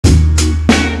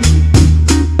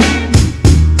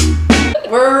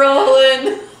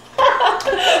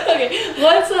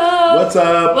What's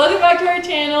up? Welcome back to our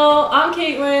channel. I'm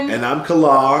Caitlin. And I'm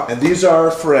Kala, and these are our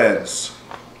friends.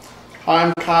 Hi,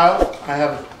 I'm Kyle. I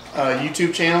have a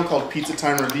YouTube channel called Pizza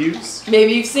Time Reviews.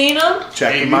 Maybe you've seen him.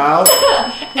 Check him out.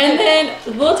 And then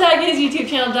we'll tag his YouTube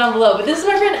channel down below. But this is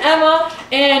my friend Emma,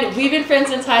 and we've been friends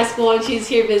since high school, and she's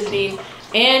here visiting.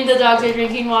 And the dogs are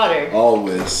drinking water.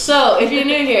 Always. So, if you're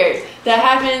new here, that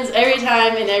happens every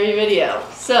time in every video.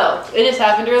 So, it just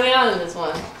happened early on in this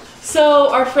one.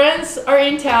 So, our friends are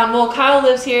in town. Well, Kyle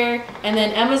lives here, and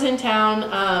then Emma's in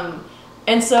town.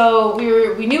 And so, we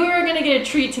knew we were going to get a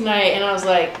treat tonight, and I was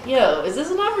like, yo, is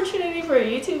this an opportunity for a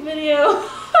YouTube video?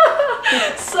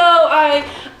 So,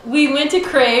 we went to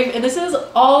Crave, and this is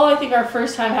all, I think, our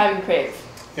first time having Crave.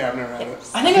 Yeah, I've never had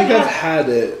it. I think I've had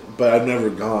it, but I've never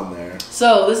gone there.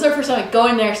 So this is our first time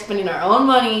going there, spending our own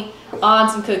money on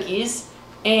some cookies,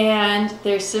 and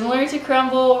they're similar to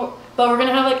Crumble, but we're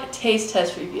gonna have like a taste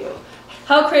test review.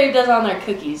 How Crave does on their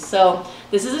cookies. So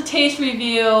this is a taste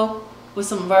review with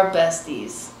some of our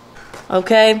besties.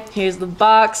 Okay, here's the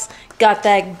box. Got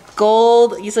that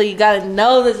gold, so you gotta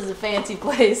know this is a fancy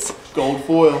place. Gold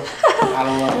foil. I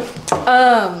don't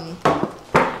know.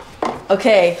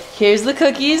 Okay, here's the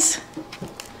cookies.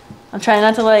 I'm trying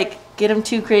not to like get them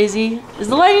too crazy. Is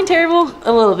the lighting terrible?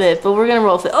 A little bit, but we're gonna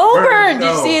roll with it. Oh, burn! Did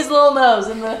you see his little nose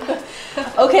in the?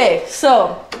 Okay,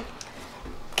 so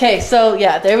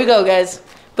yeah, there we go, guys.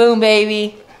 Boom,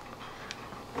 baby.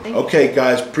 Okay,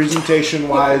 guys,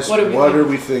 presentation-wise, what are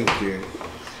we thinking?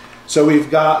 So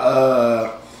we've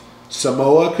got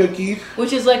Samoa cookie,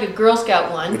 which is like a Girl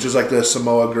Scout one. which is like the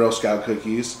Samoa Girl Scout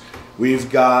cookies. We've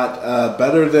got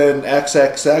better than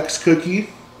XXX cookie.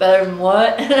 Better than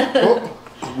what?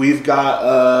 We've got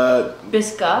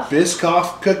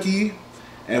Biscoff cookie,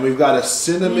 and we've got a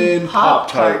cinnamon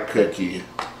Pop-Tart cookie.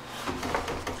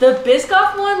 The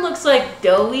Biscoff one looks like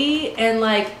doughy and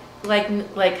like kind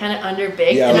of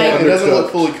underbaked. Yeah, and It doesn't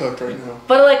look fully cooked right now.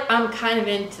 but like I'm kind of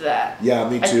into that. Yeah,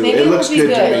 me too. I think It looks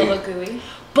good to me. It'll look gooey.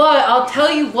 But I'll tell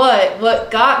you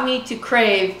what got me to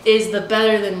Crave is the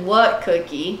better than what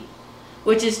cookie,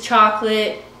 which is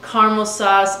chocolate, caramel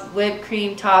sauce, whipped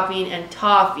cream topping, and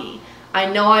toffee. I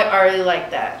know I already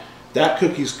like that. That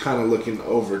cookie's kind of looking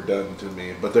overdone to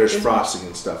me, but there's frosting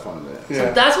and stuff on it. Yeah.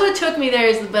 So that's what took me there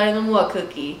is the better than what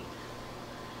cookie.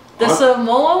 The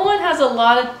Samoa one has a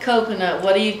lot of coconut.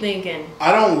 What are you thinking?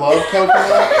 I don't love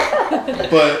coconut,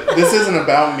 but this isn't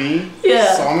about me.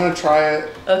 Yeah. So I'm going to try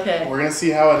it. Okay. We're going to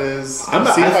see how it is. See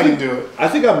if I can do it. I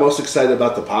think I'm most excited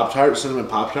about the Pop-Tart, cinnamon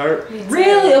Pop-Tart.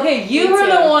 Really? Okay, you were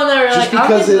the one that were Just like,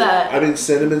 because I'll get that. I mean,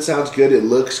 cinnamon sounds good. It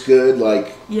looks good.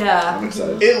 Like, Yeah. I'm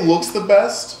excited. It looks the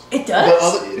best. It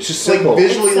does? It's just like simple.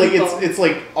 visually, It's it's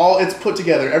like all it's put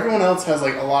together. Everyone else has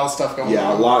like a lot of stuff going on.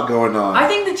 Yeah, a lot going on. I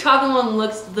think the chocolate one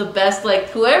looks the best. Like,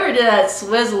 whoever did that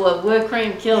swizzle of whipped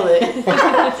cream killed it.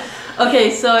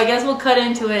 Okay, so I guess we'll cut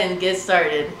into it and get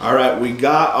started. All right, we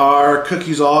got our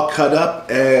cookies all cut up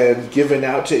and given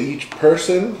out to each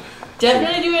person.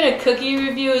 Definitely doing a cookie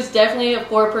review is definitely a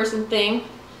 4-person thing.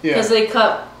 Yeah. Because they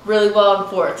cut really well in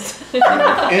fourths.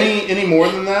 any more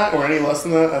than that or any less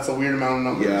than that, that's a weird amount of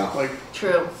numbers. Yeah. Like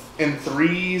True. in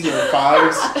 3s or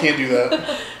 5s, can't do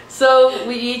that. So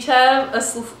we each have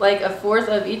a fourth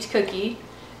of each cookie,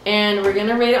 and we're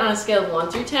gonna rate it on a scale of 1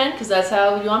 through 10 because that's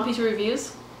how we do on pizza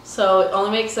reviews. So it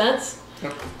only makes sense.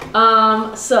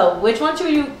 Yep. So which one should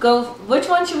we go? Which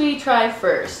one should we try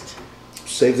first?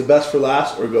 Save the best for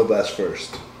last or go best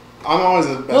first? I'm always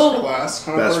a best for last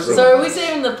kind of Best person. So are we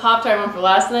saving the Pop-Tart one for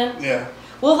last then? Yeah.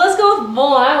 Well, let's go with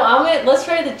one. Let's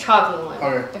try the chocolate one.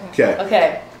 Okay. Okay.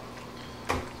 Okay.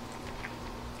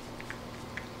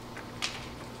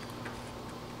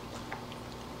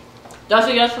 That's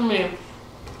a yes from me.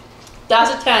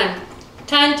 That's a 10.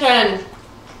 10.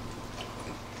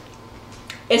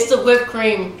 It's the whipped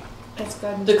cream. It's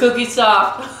good. The cookie's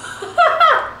soft.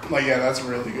 Like, yeah, that's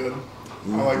really good.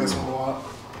 I like this one a lot.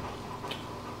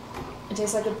 It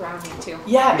tastes like a brownie too.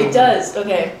 Yeah, it does.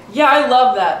 Okay. Yeah, I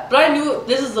love that. But I knew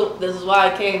this is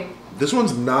why I came. This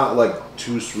one's not like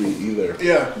too sweet either.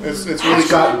 Yeah, it's really It's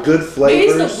got good Maybe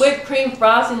flavors. it's the whipped cream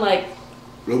frosting, like,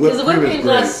 The because the whipped cream cream's is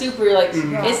not great. super, like,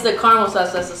 Mhm. it's the caramel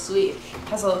sauce that's the sweet.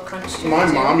 Has a little crunch to it. My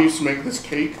too. mom used to make this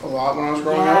cake a lot when I was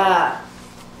growing up. Yeah.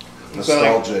 So, like,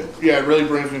 Nostalgic. yeah, it really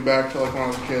brings me back to like when I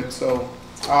was a kid. So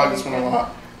I like this one a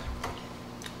lot.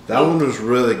 That one was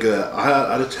really good.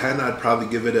 Out of 10, I'd probably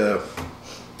give it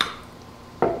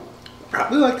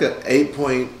probably like a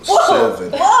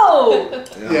 8.7. Whoa!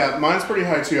 Yeah, mine's pretty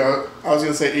high too. I was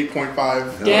gonna say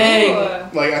 8.5. Dang.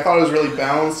 Like I thought it was really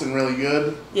balanced and really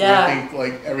good. Yeah. And I think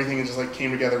like everything just like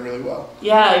came together really well.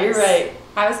 Yeah, you're right.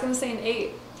 I was gonna say an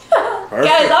 8. Perfect.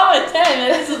 Guys, I'm a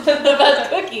 10. This is the best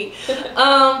cookie.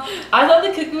 I thought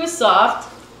the cookie was soft.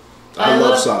 I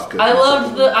love soft cookies.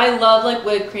 I love like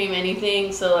whipped cream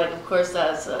anything. So like of course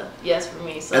that's a yes for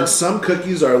me. So. And some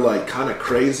cookies are like kind of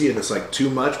crazy and it's like too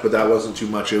much, but that wasn't too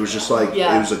much. It was just like it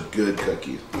was a good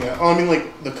cookie. Yeah. Oh, I mean,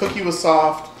 like the cookie was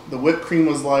soft, the whipped cream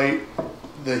was light,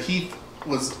 the heat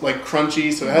was like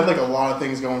crunchy, so it had like a lot of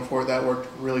things going for it that worked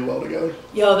really well together.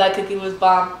 Yo, that cookie was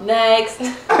bomb. Next.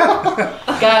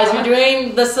 Guys, we're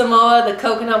doing the Samoa, the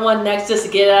coconut one next just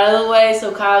to get it out of the way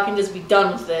so Kyle can just be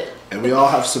done with it. And we all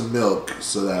have some milk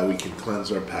so that we can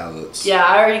cleanse our palates. Yeah,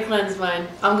 I already cleansed mine.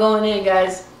 I'm going in,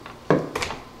 guys.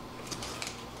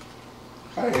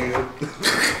 I hate it.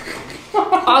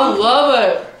 I love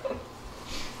it.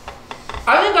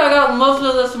 I think I got most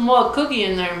of the Samoa cookie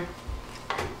in there.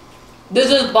 This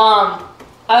is bomb.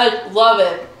 I love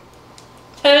it.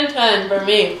 10/10 for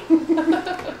me.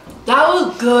 That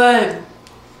was good.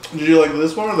 Did you like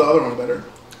this one or the other one better?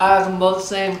 I have them both the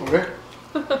same. Okay.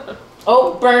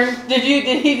 Oh, burn. Did he do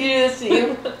this to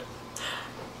you?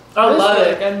 I love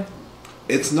it. Good.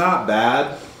 It's not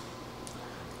bad.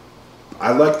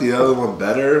 I like the other one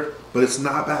better, but it's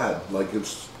not bad. Like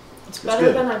it's Better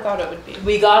good. than I thought it would be.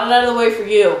 We got it out of the way for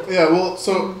you. Yeah, well,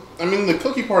 so, I mean, the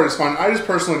cookie part is fine. I just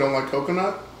personally don't like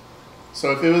coconut.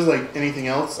 So if it was like anything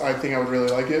else, I think I would really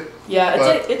like it. Yeah,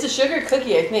 But- it's a sugar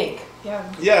cookie, I think. Yeah.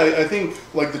 Yeah, I think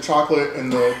like the chocolate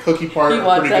and the cookie part He are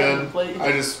wants pretty that good.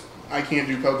 complete. I can't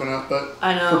do coconut, but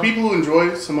I know. for people who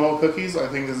enjoy Samoa cookies, I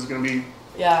think this is going to be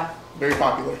Yeah. very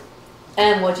popular.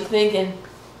 And what you thinking?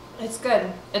 It's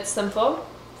good. It's simple,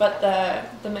 but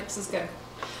the mix is good.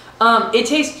 It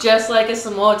tastes just like a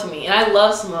Samoa to me, and I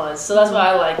love Samoas, so that's why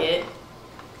I like it.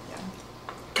 Yeah.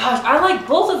 Gosh, I like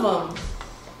both of them.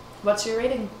 What's your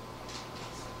rating?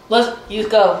 You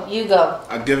go.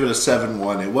 I'd give it a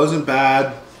 7-1. It wasn't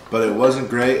bad, but it wasn't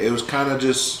great. It was kind of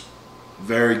just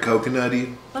very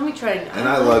coconutty, Let me try. and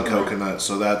I love coconut,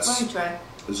 so Let that's me try.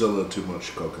 there's a little too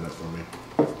much coconut for me.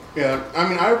 Yeah, I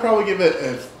mean, I would probably give it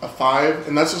a 5,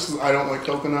 and that's just because I don't like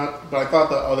coconut, but I thought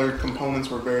the other components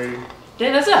were very...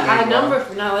 Dang, that's a high Yeah. number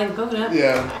for not liking coconut.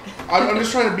 Yeah. I'm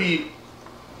just trying to be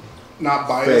not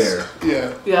biased. Fair.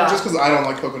 Yeah. Yeah. Just because I don't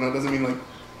like coconut doesn't mean like...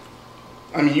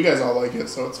 I mean, you guys all like it,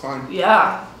 so it's fine.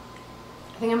 Yeah.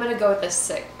 I think I'm gonna go with a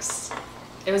 6.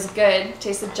 It was good.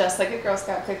 Tasted just like a Girl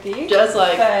Scout cookie. Just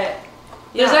like. But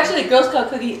There's actually a Girl Scout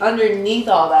cookie underneath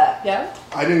all that. yeah.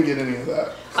 I didn't get any of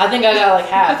that. I think I got like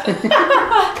half.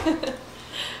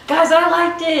 Guys, I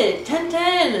liked it.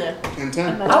 10/10. And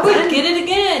 10. I would get it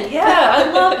again. Yeah, I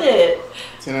loved it.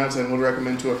 10 out of 10 would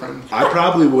recommend to a friend. I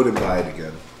probably wouldn't buy it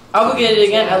again. I would get it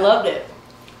again. I loved it.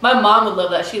 My mom would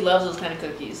love that. She loves those kind of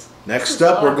cookies. Next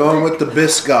up, we're going with the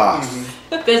Biscoff.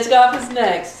 Biscoff is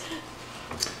next.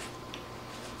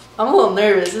 I'm a little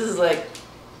nervous. This is like,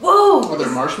 whoa. Are there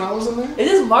marshmallows in there? Is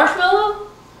this marshmallow?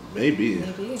 Maybe.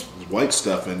 Maybe. There's white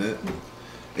stuff in it.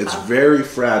 It's very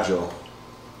fragile.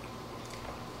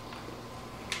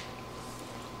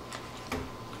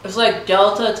 It's like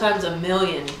Delta times a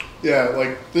million. Yeah,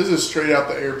 like this is straight out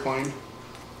the airplane.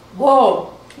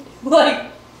 Whoa.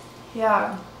 Like,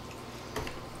 Yeah.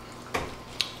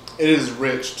 It is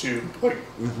rich too. Like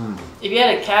if you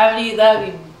had a cavity, that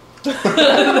would be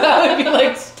that would be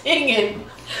like stinging.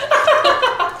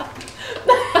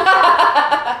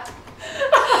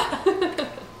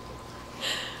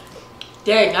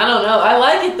 Dang, I don't know. I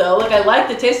like it though. Like I like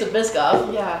the taste of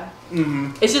Biscoff. Yeah.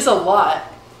 It's just a lot.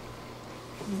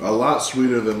 A lot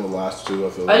sweeter than the last two, I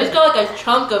feel I like. just got like a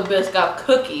chunk of Biscoff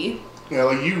cookie. yeah,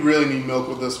 like you really need milk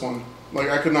with this one. Like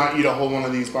I could not eat a whole one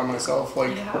of these by myself.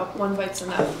 Like Yeah. One bite's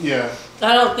enough. yeah.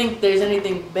 I don't think there's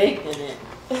anything baked in it.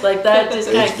 Like that just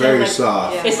kind It's of very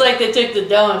soft. Yeah. It's like they took the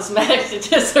dough and smashed it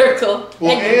to a circle.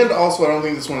 Well, and also I don't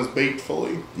think this one is baked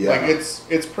fully. Yeah. Like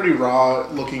it's pretty raw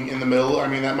looking in the middle. I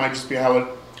mean that might just be how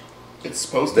it's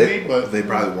supposed to They, be, but they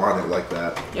probably want it like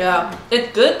that. Yeah,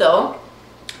 it's good though.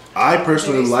 I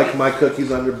personally Very like sweet. my cookies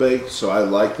underbaked, so I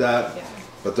like that. Yeah.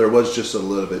 But there was just a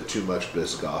little bit too much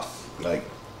Biscoff. Like,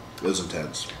 it was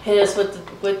intense. Hit us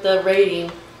with the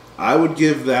rating. I would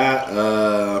give that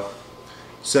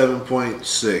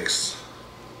 7.6.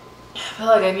 I feel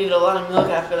like I needed a lot of milk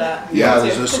after that. Yeah, Me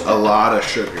there's too. just a lot of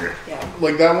sugar. Yeah.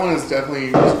 like that one is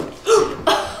definitely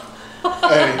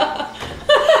Hey.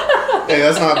 Hey,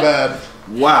 that's not bad.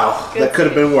 Wow, that could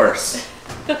have been worse.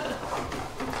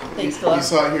 Thanks, You Philip.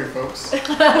 saw it here, folks.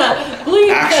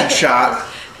 Please. Action shot.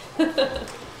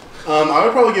 I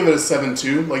would probably give it a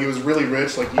 7.2. Like it was really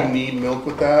rich. Like you need milk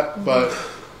with that, but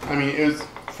I mean it was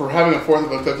for having a fourth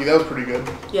of a cookie. That was pretty good.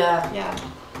 Yeah. Yeah.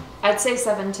 I'd say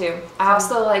 7 too. I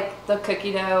also like the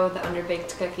cookie dough, the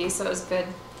underbaked cookie, so it was good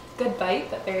Good bite,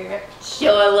 but very rich.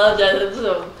 Yo, I love that.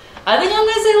 So, I think I'm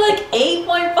gonna say like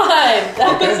 8.5.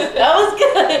 That was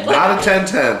good. Not a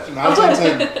 10-10. Not a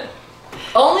 10.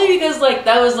 Only because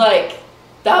that was a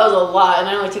lot, and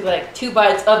I only took like 2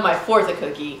 bites of my fourth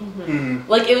cookie. Mm-hmm.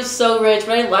 Like it was so rich,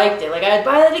 but I liked it. Like I'd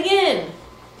buy it again.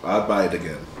 I'd buy it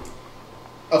again.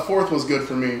 A fourth was good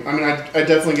for me. I mean, I'd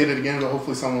definitely get it again, but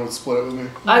hopefully someone would split it with me.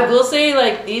 I will say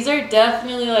these are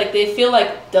definitely they feel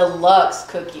like deluxe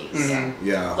cookies. Mm-hmm.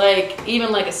 Yeah. Like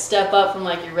even like a step up from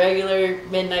like your regular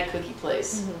midnight cookie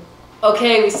place.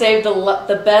 Okay, we saved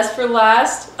the best for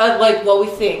last. Like what we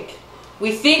think.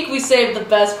 We think we saved the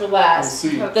best for last.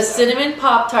 We'll see. The cinnamon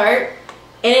Pop-Tart,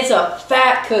 and it's a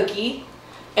fat cookie.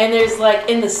 And there's like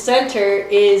in the center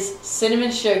is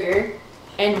cinnamon sugar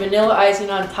and vanilla icing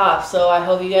on top. So I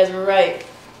hope you guys were right.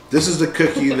 This is the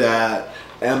cookie that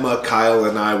Emma, Kyle,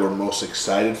 and I were most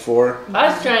excited for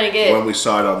I was trying to get. when we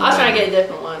saw it on the I was trying to menu. get a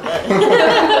different one, but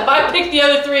if I picked the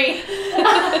other 3.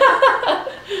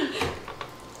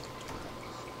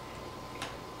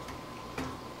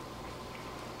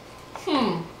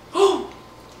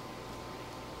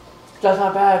 That's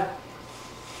not bad.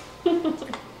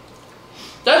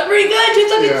 That's pretty good.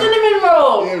 Just like a cinnamon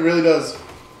roll. Yeah, it really does.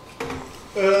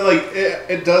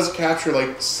 It does capture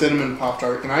like cinnamon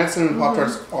Pop-Tart, and I had cinnamon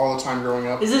Pop-Tarts all the time growing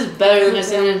up. This is better than a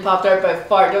cinnamon Pop-Tart by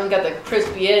far. It doesn't got the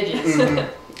crispy edges.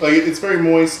 Like it's very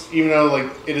moist, even though like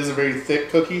it is a very thick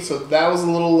cookie. So that was a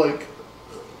little like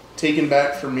taken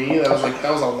back for me. That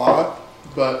was a lot,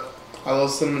 but I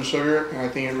love cinnamon sugar, and I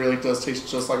think it really does taste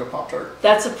just like a Pop-Tart.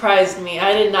 That surprised me.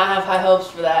 I did not have high hopes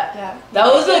for that. Yeah.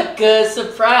 That was a good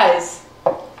surprise.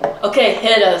 Okay,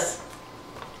 hit us.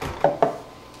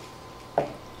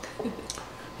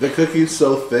 The cookie's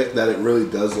so thick that it really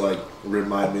does like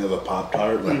remind me of a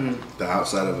Pop-Tart, like the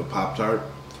outside of a Pop-Tart.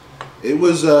 It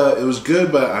was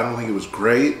good, but I don't think it was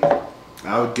great.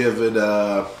 I would give it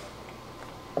a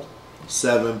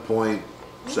 7.7.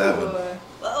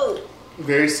 Whoa.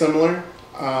 Very similar.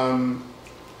 I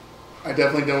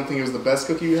definitely don't think it was the best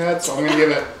cookie you had, so I'm gonna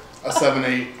give it a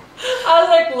 7-8. I was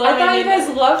like, I thought you guys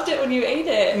loved it when you ate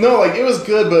it. No, like it was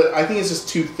good, but I think it's just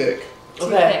too thick. Too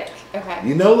Okay. thick. Okay.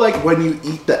 You know, like when you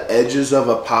eat the edges of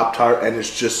a Pop-Tart and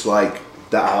it's just like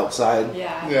the outside?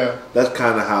 Yeah. Yeah. That's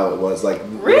kind of how it was. Like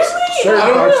Really? certain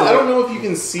I parts of don't it- know if you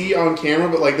can see on camera,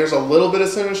 but like there's a little bit of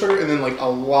cinnamon sugar and then like a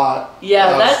lot.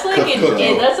 Yeah, of that's like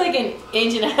cookie. that's like an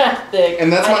inch and a half thick.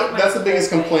 And that's I ate that's the mine biggest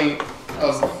very complaint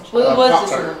of What was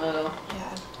this in Pop-Tart. the middle?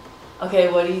 Yeah. Okay,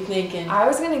 what are you thinking? I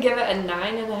was gonna give it a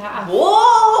 9.5.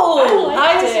 Whoa! I liked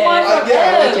Highest it. one from Yeah,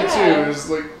 I liked him. it too. It was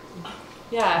like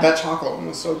Yeah. that chocolate one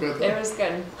was so good though. It was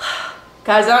good.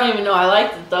 Guys, I don't even know I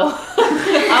liked it though.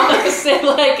 I'm gonna say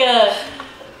like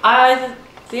I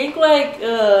think like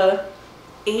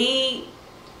 8.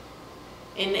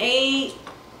 An 8.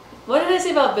 What did I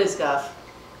say about Biscoff?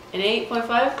 An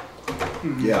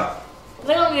 8.5? Yeah. I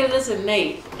think I'm gonna give this an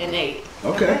 8. An 8.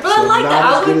 Okay. But I like not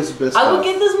that. as good as Biscoff. I would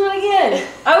get this one again.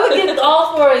 I would get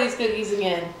all 4 of these cookies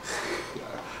again.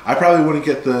 I probably wouldn't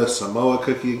get the Samoa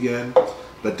cookie again,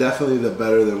 but definitely the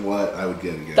better than what I would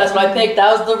get again. That's what I picked.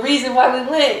 That was the reason why we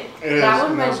went. It is, That one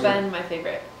and might was have good. been my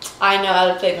favorite. I know how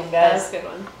to pick them, That was guys. a good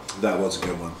one. That was a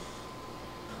good one.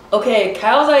 Okay,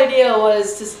 Kyle's idea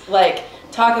was to like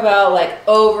talk about like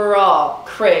overall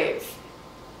Crave.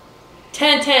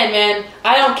 10-10, man.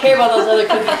 I don't care about those other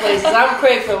cookie places. I'm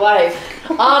Crave for life.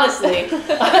 Honestly.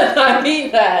 I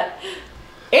mean that.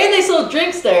 And they sold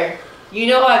drinks there. You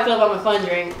know how I feel about my fun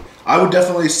drink. I would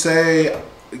definitely say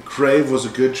Crave was a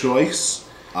good choice.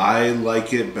 I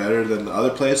like it better than the other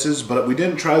places, but we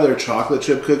didn't try their chocolate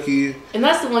chip cookie. And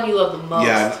that's the one you love the most.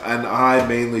 Yeah, and I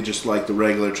mainly just like the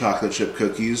regular chocolate chip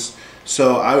cookies.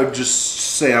 So I would just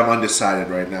say I'm undecided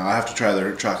right now. I have to try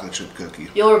their chocolate chip cookie.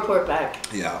 You'll report back.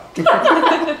 Yeah.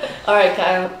 Alright,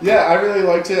 Kyle. Yeah, I really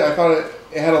liked it. I thought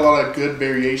it had a lot of good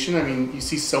variation. I mean, you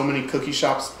see so many cookie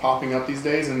shops popping up these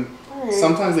days, and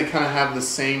sometimes they kind of have the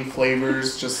same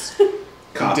flavors, just in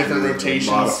different Copied,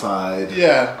 rotations. Modified.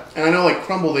 Yeah, and I know like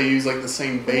Crumble, they use like the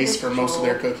same base for most of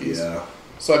their cookies. Yeah.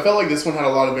 So I felt like this one had a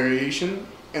lot of variation,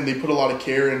 and they put a lot of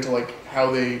care into like how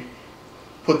they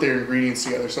put their ingredients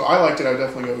together. So I liked it. I would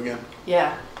definitely go again.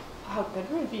 Yeah. Wow, good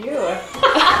review.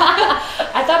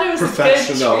 I thought it was a good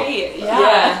Professional. treat. Yeah.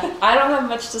 Yeah. I don't have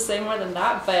much to say more than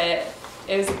that, but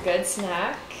it was a good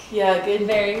snack. Yeah, good.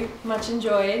 Very much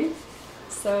enjoyed.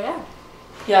 So yeah,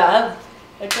 Yeah,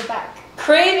 I'd go back.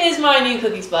 Crave is my new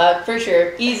cookie spot, for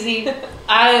sure. Easy.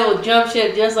 I will jump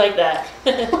ship just like that.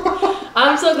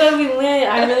 I'm so glad we went.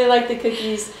 I really like the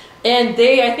cookies. And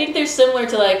I think they're similar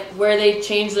to like where they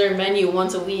change their menu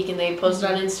once a week and they post it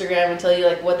on Instagram and tell you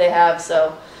like what they have.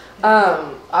 So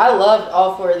I loved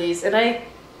all 4 of these, and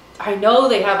I know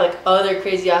they have like other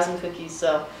crazy awesome cookies,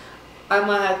 so I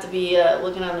might have to be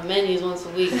looking on the menus once a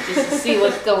week just to see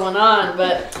what's going on.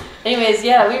 But anyways,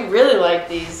 yeah, we really like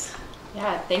these.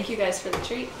 Yeah, thank you guys for the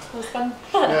treat. It was fun.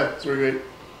 Yeah, it's really great.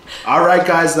 All right,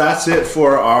 guys, that's it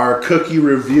for our cookie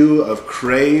review of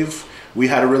Crave. We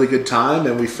had a really good time,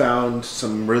 and we found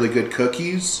some really good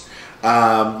cookies.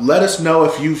 Let us know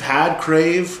if you've had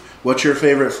Crave, what your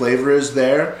favorite flavor is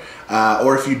there.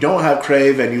 Or if you don't have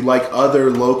Crave and you like other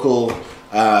local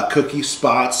cookie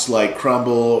spots like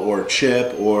Crumble or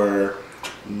Chip or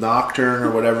Nocturne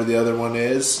or whatever the other one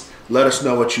is, let us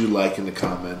know what you like in the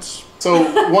comments. So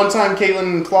one time,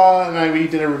 Caitlin and Claw and we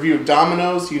did a review of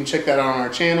Domino's. You can check that out on our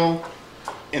channel.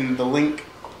 In the link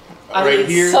right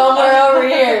here. Somewhere over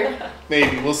here.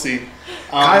 Maybe, we'll see.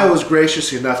 Kyle was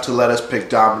gracious enough to let us pick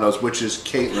Domino's, which is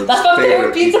Caitlin's That's my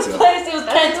favorite favorite pizza pizza. place. It was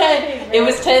 10-10. It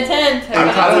was 10-10.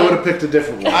 And Kyle would have picked a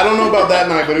different one. I don't know about that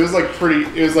night, but it was like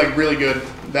really good,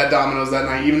 that Domino's that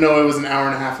night, even though it was an hour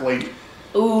and a half late.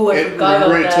 Ooh, I forgot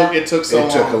about that. It took so long.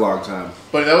 It took a long time.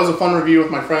 But that was a fun review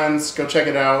with my friends. Go check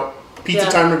it out.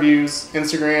 Pizza Time Reviews,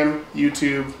 Instagram,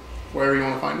 YouTube, wherever you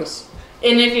want to find us.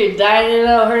 And if you're dying to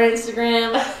know her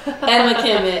Instagram, Emma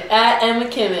Kimmett, at Emma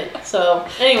Kimmett. So,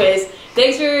 anyways,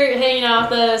 thanks for hanging out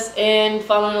with us and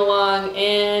following along,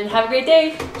 and have a great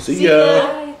day. See ya.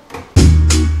 Bye.